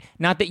think,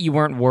 not that you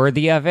weren't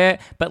worthy of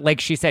it, but like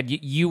she said,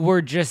 you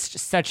were just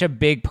such a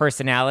big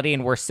personality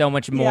and were so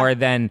much more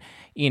than,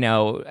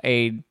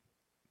 a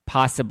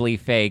possibly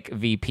fake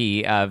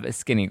VP of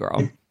Skinny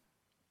Girl.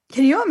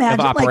 Can you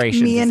imagine like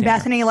me and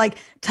Bethenny like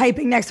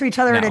typing next to each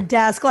other at a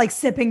desk, like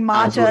sipping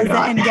matchas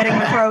and getting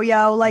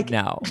froyo? Like,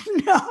 no.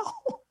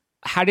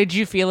 How did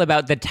you feel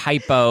about the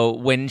typo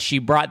when she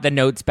brought the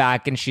notes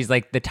back and she's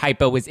like, the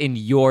typo was in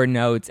your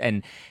notes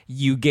and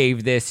you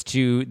gave this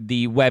to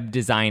the web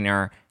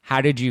designer?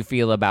 How did you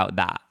feel about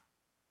that?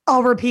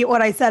 I'll repeat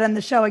what I said in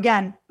the show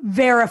again.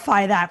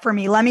 Verify that for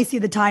me. Let me see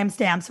the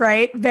timestamps,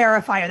 right?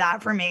 Verify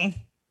that for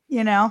me,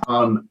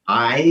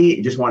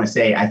 I just want to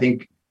say, I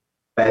think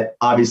that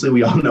obviously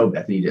we all know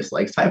Bethenny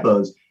dislikes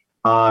typos.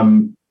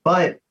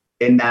 But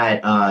in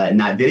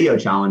that video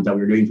challenge that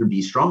we were doing for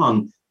Be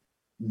Strong,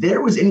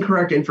 there was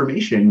incorrect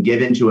information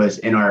given to us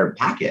in our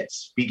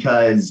packets,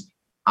 because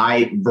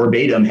I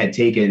verbatim had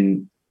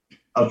taken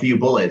a few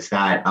bullets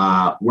that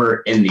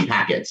were in the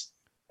packets.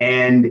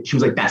 And she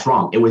was like, that's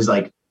wrong. It was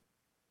like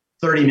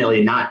 30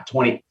 million, not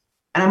 20.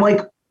 And I'm like,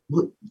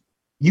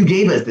 you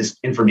gave us this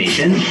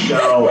information.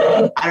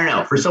 So I don't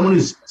know, for someone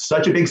who's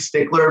such a big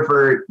stickler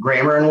for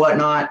grammar and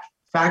whatnot,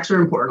 facts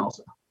are important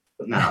also.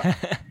 No.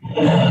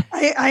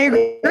 I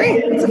agree.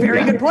 It's a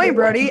very good point,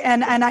 Brody.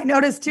 And I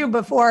noticed too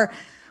before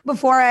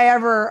I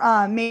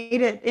ever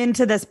made it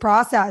into this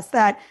process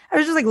that I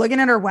was just like looking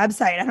at her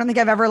website. I don't think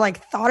I've ever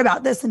like thought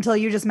about this until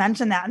you just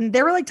mentioned that. And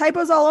there were like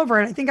typos all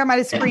over it. I think I might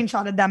have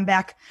screenshotted them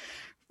back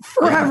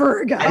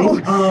forever ago.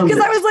 Because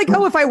I was like,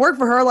 oh, if I work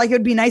for her, like it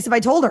would be nice if I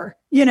told her,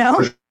 you know?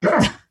 For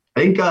sure.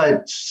 I think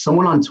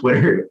someone on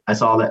Twitter, I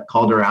saw that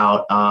called her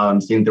out,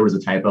 saying there was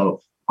a typo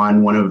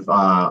on one of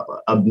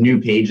a new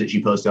page that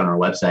she posted on her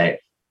website.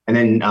 And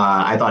then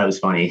I thought it was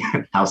funny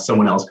how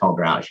someone else called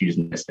her out. She just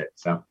missed it.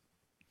 So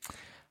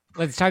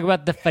let's talk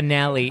about the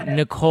finale.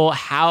 Nicole,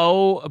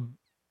 how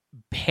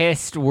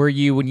pissed were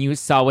you when you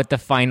saw what the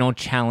final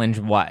challenge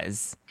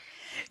was?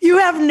 You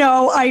have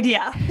no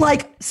idea.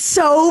 Like,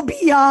 so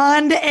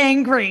beyond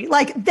angry.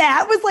 Like,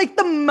 that was like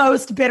the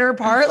most bitter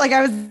part. Like,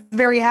 I was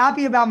very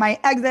happy about my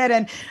exit,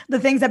 and the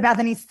things that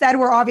Bethenny said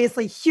were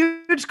obviously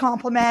huge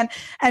compliment.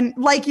 And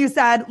like you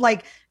said,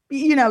 like,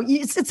 you know,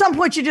 at some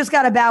point you just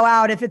got to bow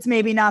out if it's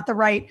maybe not the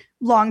right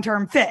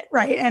long-term fit,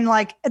 right? And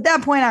like, at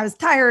that point I was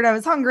tired, I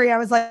was hungry, I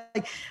was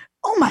like,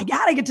 oh my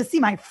God, I get to see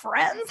my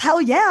friends.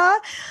 Hell yeah.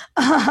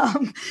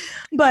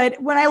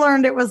 But when I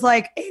learned it was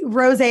like a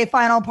Rosé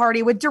final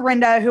party with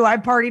Dorinda, who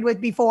I've partied with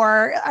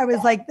before, I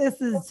was like,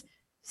 this is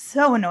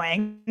so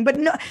annoying. But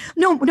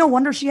no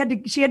wonder she had to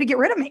get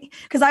rid of me,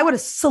 because I would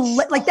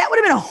have like that would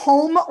have been a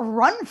home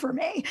run for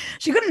me.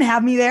 She couldn't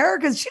have me there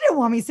because she didn't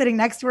want me sitting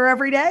next to her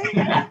every day.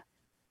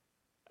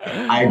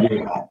 I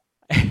agree with that.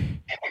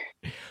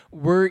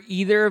 Were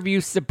either of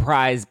you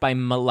surprised by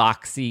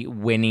El-Achi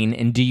winning,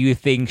 and do you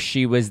think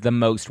she was the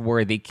most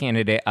worthy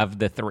candidate of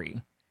the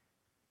three?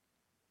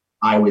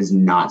 I was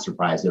not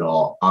surprised at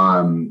all.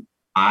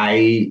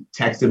 I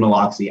texted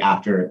El-Achi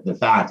after the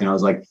fact, and I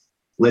was like,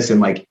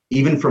 listen, like,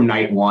 even from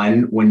night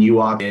one, when you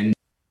walk in,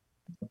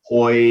 the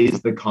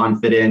poise, the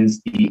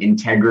confidence, the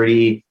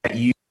integrity that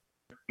you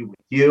with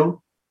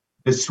you,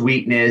 the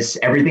sweetness,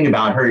 everything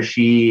about her,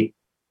 she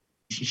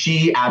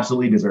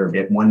absolutely deserved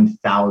it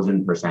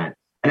 1,000%.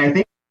 And I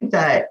think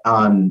that,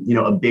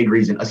 a big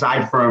reason,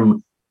 aside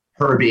from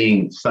her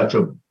being such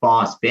a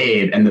boss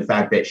babe and the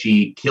fact that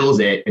she kills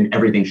it in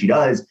everything she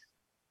does,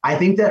 I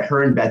think that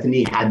her and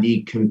Bethenny had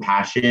the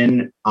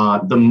compassion,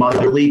 the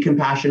motherly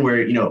compassion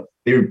where,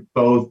 they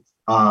both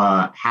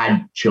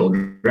had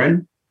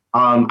children.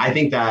 I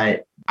think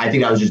that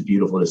was just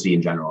beautiful to see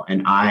in general.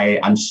 And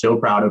I'm so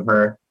proud of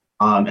her.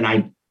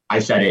 And I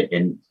said it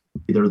in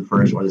either the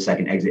first or the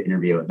second exit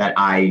interview that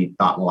I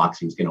thought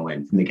El-Achi was going to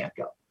win from the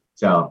get-go.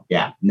 So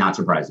yeah, not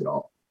surprised at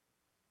all.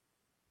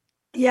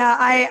 Yeah,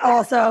 I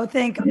also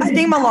think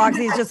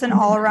El-Achi is just an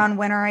all-around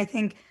winner. I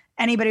think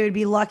anybody would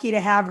be lucky to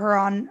have her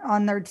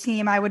on their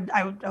team. I would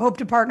hope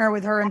to partner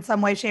with her in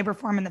some way, shape, or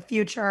form in the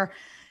future,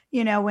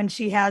 when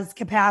she has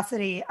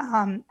capacity.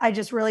 I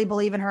just really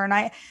believe in her, and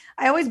I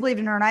always believed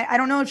in her. And I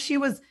don't know if she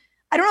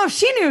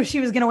knew she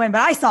was going to win,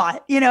 but I saw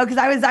it, because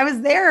I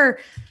was there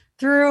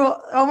through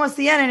almost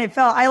the end, and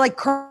I like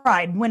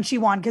cried when she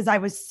won, because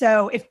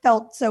it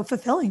felt so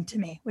fulfilling to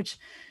me, which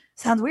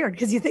sounds weird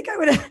because you think I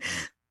would have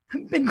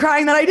been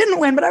crying that I didn't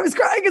win, but I was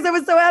crying because I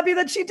was so happy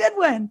that she did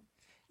win.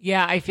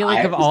 Yeah, I feel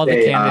like of all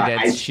the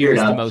candidates, she was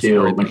the most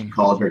worthy. When she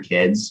called her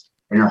kids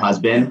and her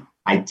husband,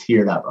 I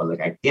teared up. I was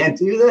like, I can't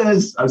do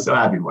this. I'm so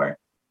happy for her.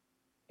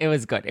 It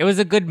was good. It was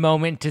a good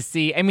moment to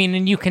see. I mean,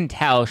 and you can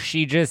tell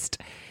she just,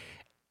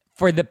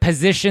 for the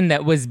position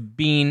that was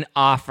being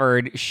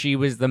offered, she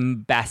was the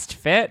best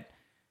fit.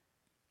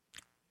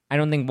 I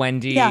don't think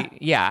Wendy.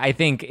 Yeah, I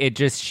think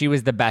she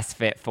was the best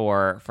fit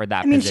for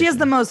that. I mean, she has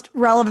the most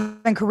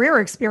relevant career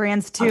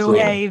experience to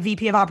Absolutely. A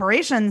VP of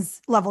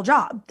operations level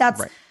job.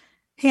 That's right.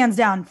 Hands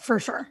down for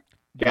sure.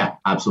 Yeah,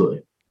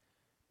 absolutely.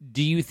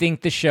 Do you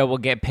think the show will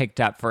get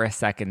picked up for a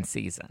second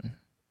season?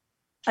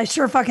 I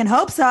sure fucking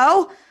hope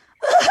so.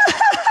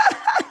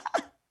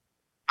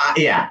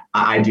 Yeah,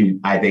 I do.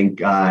 I think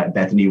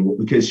Bethenny,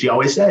 because she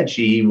always said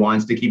she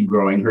wants to keep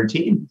growing her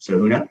team. So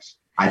who knows?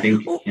 I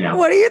think, What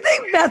do you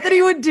think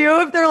Bethenny would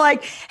do if they're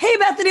like, hey,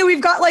 Bethenny,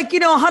 we've got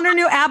 100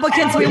 new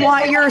applicants we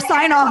want your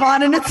sign off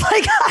on. And it's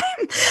like,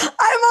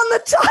 I'm on the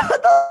top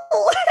of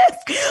the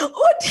list.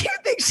 What do you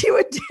think she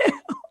would do?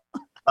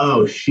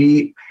 Oh,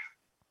 she'd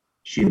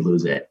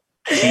lose it.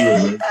 She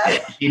would lose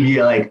it. She'd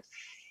be like,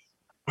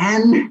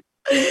 and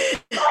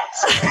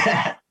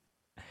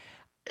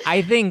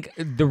I think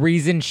the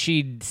reason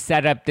she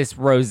set up this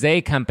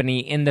Rosé company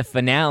in the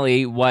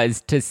finale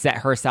was to set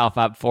herself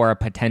up for a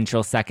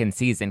potential second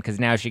season, because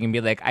now she can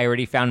be like, I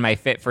already found my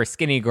fit for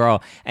Skinny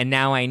Girl, and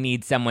now I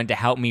need someone to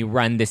help me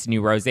run this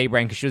new Rosé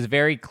brand, because she was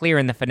very clear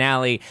in the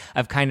finale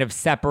of kind of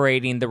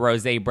separating the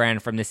Rosé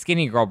brand from the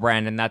Skinny Girl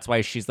brand, and that's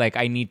why she's like,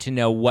 I need to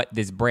know what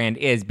this brand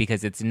is,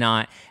 because it's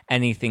not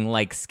anything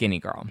like Skinny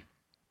Girl.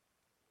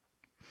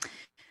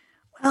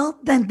 Well,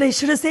 then they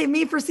should have saved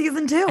me for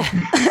season 2.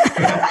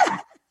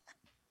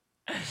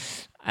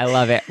 I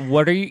love it.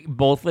 What are you,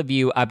 both of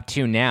you up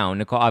to now?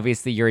 Nicole,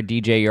 obviously you're a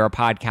DJ, you're a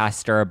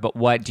podcaster,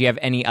 but do you have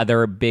any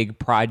other big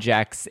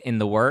projects in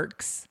the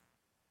works?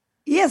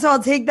 Yeah, so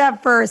I'll take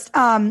that first.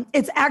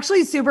 It's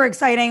actually super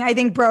exciting. I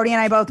think Brody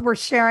and I both were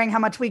sharing how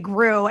much we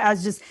grew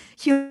as just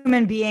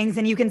human beings.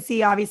 And you can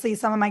see obviously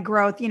some of my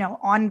growth,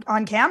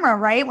 on camera,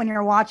 right? When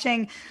you're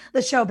watching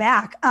the show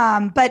back.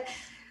 But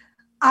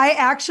I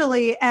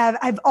actually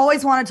I've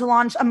always wanted to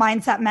launch a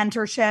mindset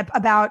mentorship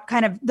about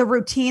kind of the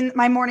routine,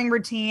 my morning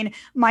routine,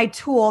 my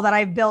tool that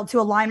I've built to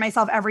align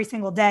myself every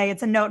single day.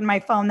 It's a note in my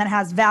phone that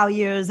has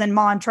values and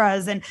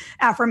mantras and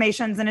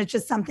affirmations. And it's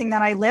just something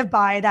that I live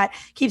by that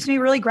keeps me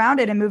really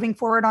grounded and moving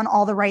forward on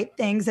all the right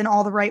things in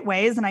all the right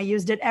ways. And I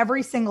used it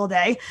every single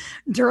day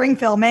during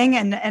filming.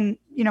 And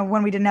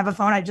when we didn't have a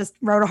phone, I just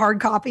wrote a hard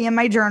copy in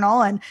my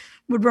journal and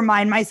would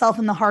remind myself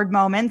in the hard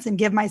moments and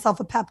give myself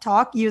a pep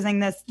talk using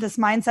this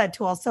mindset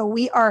tool. So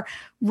we are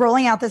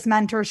rolling out this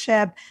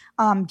mentorship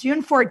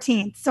June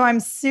 14th. So I'm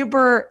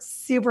super,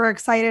 super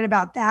excited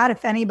about that.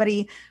 If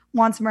anybody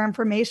wants more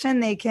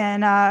information, they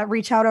can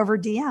reach out over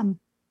DM.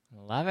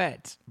 Love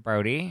it.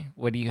 Brody,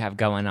 what do you have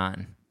going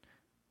on?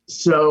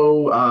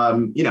 So,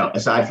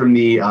 aside from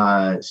the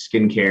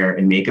skincare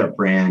and makeup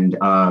brand,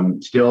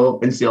 still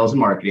in sales and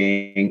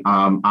marketing,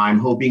 I'm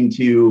hoping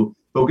to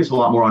focus a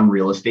lot more on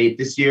real estate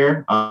this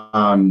year.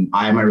 I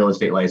have my real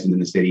estate license in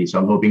the city, so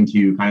I'm hoping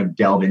to kind of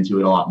delve into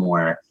it a lot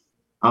more.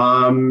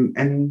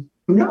 And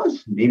who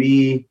knows,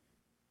 maybe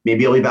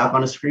I'll be back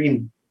on a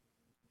screen.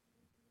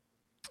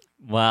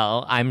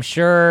 Well, I'm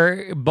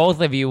sure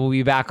both of you will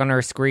be back on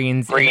our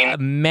screens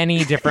in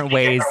many different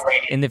ways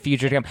in the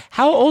future to come.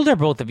 How old are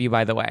both of you,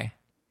 by the way?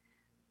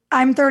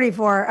 I'm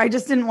 34. I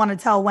just didn't want to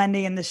tell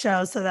Wendy in the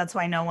show, so that's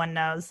why no one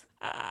knows.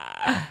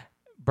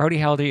 Brody,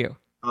 how old are you?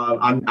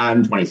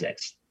 I'm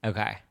 26.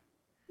 Okay.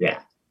 Yeah.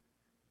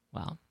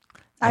 Well,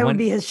 I would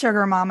be his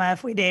sugar mama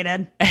if we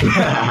dated.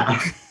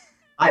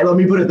 Let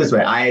me put it this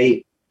way.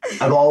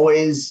 I've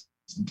always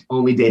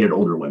only dated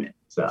older women.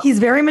 So he's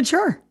very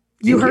mature.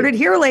 You heard it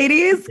here,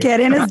 ladies.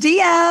 Get in his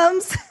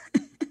DMs.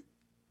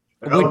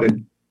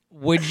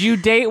 Would you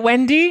date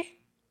Wendy?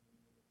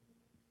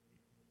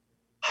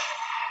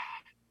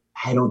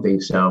 I don't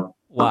think so.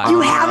 Why?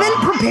 You haven't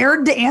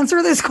prepared to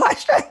answer this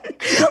question?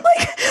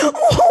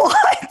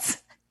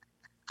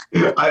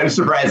 What?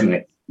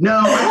 Surprisingly. No,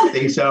 I don't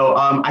think so.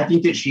 I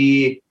think that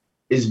she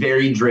is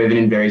very driven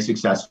and very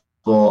successful,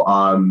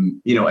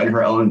 in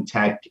her own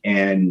tech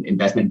and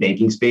investment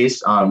banking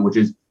space, which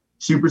is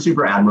super,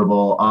 super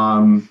admirable.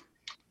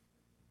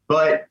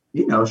 But,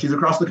 she's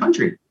across the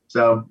country.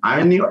 So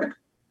I'm in New York.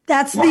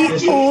 That's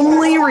the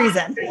only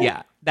reason.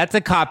 Yeah, that's a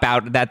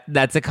cop-out.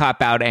 That's a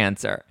cop-out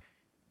answer.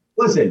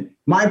 Listen,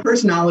 my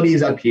personality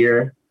is up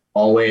here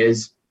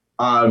always.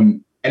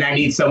 And I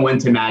need someone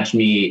to match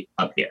me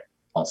up here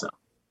also.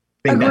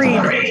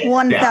 Agreed.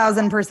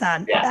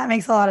 1,000%. Yeah. That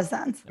makes a lot of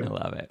sense. I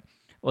love it.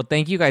 Well,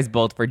 thank you guys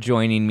both for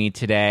joining me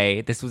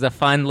today. This was a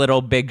fun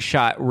little Big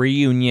Shot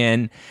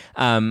reunion,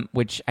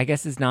 which I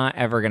guess is not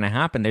ever going to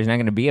happen. There's not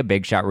going to be a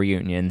Big Shot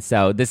reunion.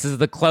 So this is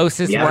the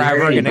closest we're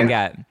ever going to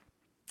get.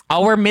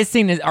 All we're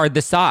missing are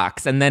the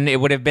socks. And then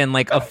it would have been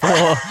like a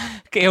full,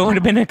 it would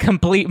have been a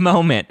complete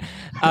moment.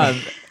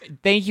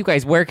 Thank you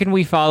guys. Where can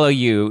we follow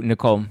you,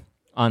 Nicole,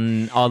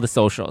 on all the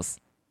socials?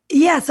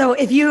 Yeah, so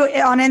if you,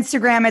 on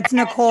Instagram, it's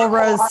Nicole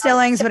Rose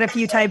Stillings, but if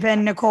you type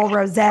in Nicole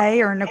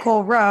Rosé or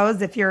Nicole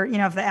Rose, if you're,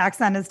 if the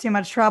accent is too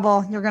much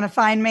trouble, you're going to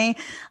find me.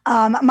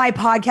 My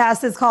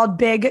podcast is called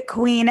Big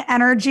Queen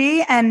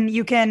Energy, and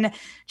you can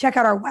check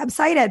out our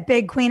website at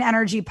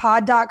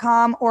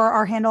bigqueenenergypod.com, or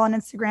our handle on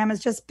Instagram is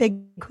just Big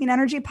Queen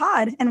Energy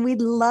Pod, and we'd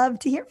love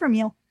to hear from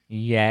you.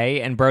 Yay.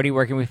 And Brody,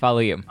 where can we follow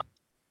you?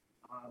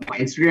 My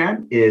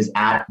Instagram is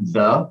at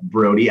the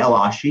Brody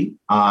El-Achi.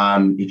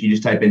 If you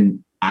just type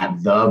in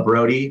at the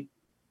Brody,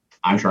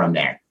 I'm sure I'm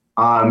there.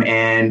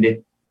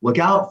 And look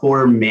out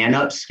for Man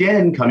Up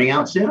Skin coming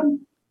out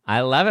soon. I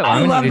love it. Well,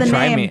 I'm gonna need to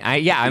try me.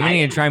 I'm gonna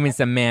need to try me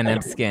some Man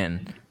Up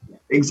Skin.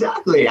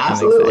 Exactly.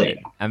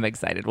 Absolutely. I'm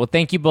excited. Well,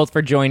 thank you both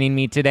for joining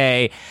me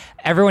today.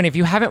 Everyone, if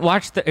you haven't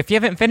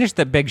finished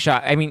the Big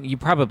Shot, I mean, you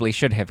probably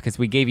should have, because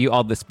we gave you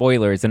all the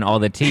spoilers and all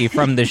the tea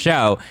from the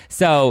show.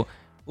 So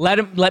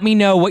let me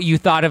know what you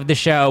thought of the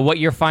show, what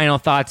your final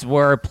thoughts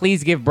were.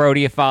 Please give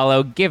Brody a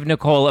follow. Give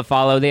Nicole a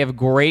follow. They have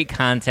great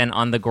content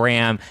on the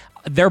gram.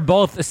 They're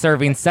both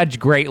serving such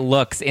great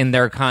looks in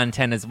their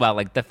content as well.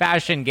 Like the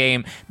fashion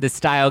game, the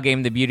style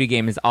game, the beauty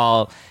game is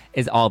all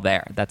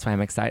there. That's why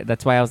I'm excited.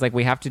 That's why I was like,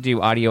 we have to do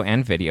audio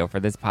and video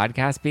for this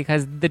podcast,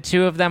 because the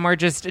two of them are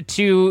just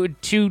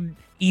too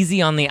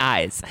easy on the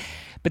eyes.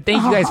 But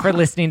thank you guys for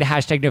listening to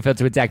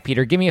 #NoFilter with Zach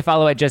Peter. Give me a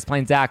follow at Just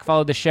Plain Zach.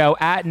 Follow the show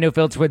at No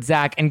Filter with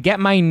Zach, and get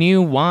my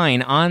new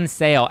wine on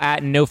sale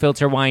at No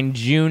Filter Wine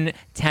June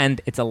 10th.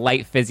 It's a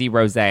light fizzy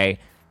rosé,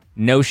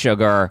 no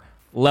sugar,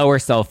 lower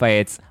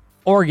sulfates,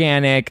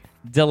 organic,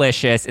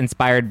 delicious,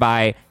 inspired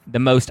by the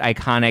most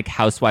iconic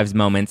housewives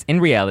moments in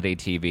reality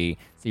TV.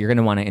 So you're going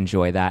to want to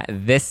enjoy that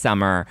this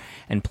summer.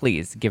 And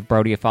please give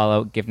Brody a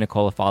follow, give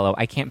Nicole a follow.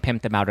 I can't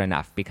pimp them out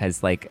enough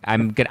because like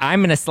I'm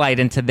going to slide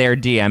into their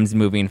DMs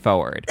moving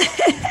forward.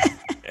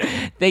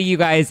 Thank you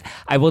guys.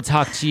 I will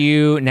talk to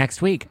you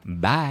next week.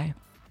 Bye.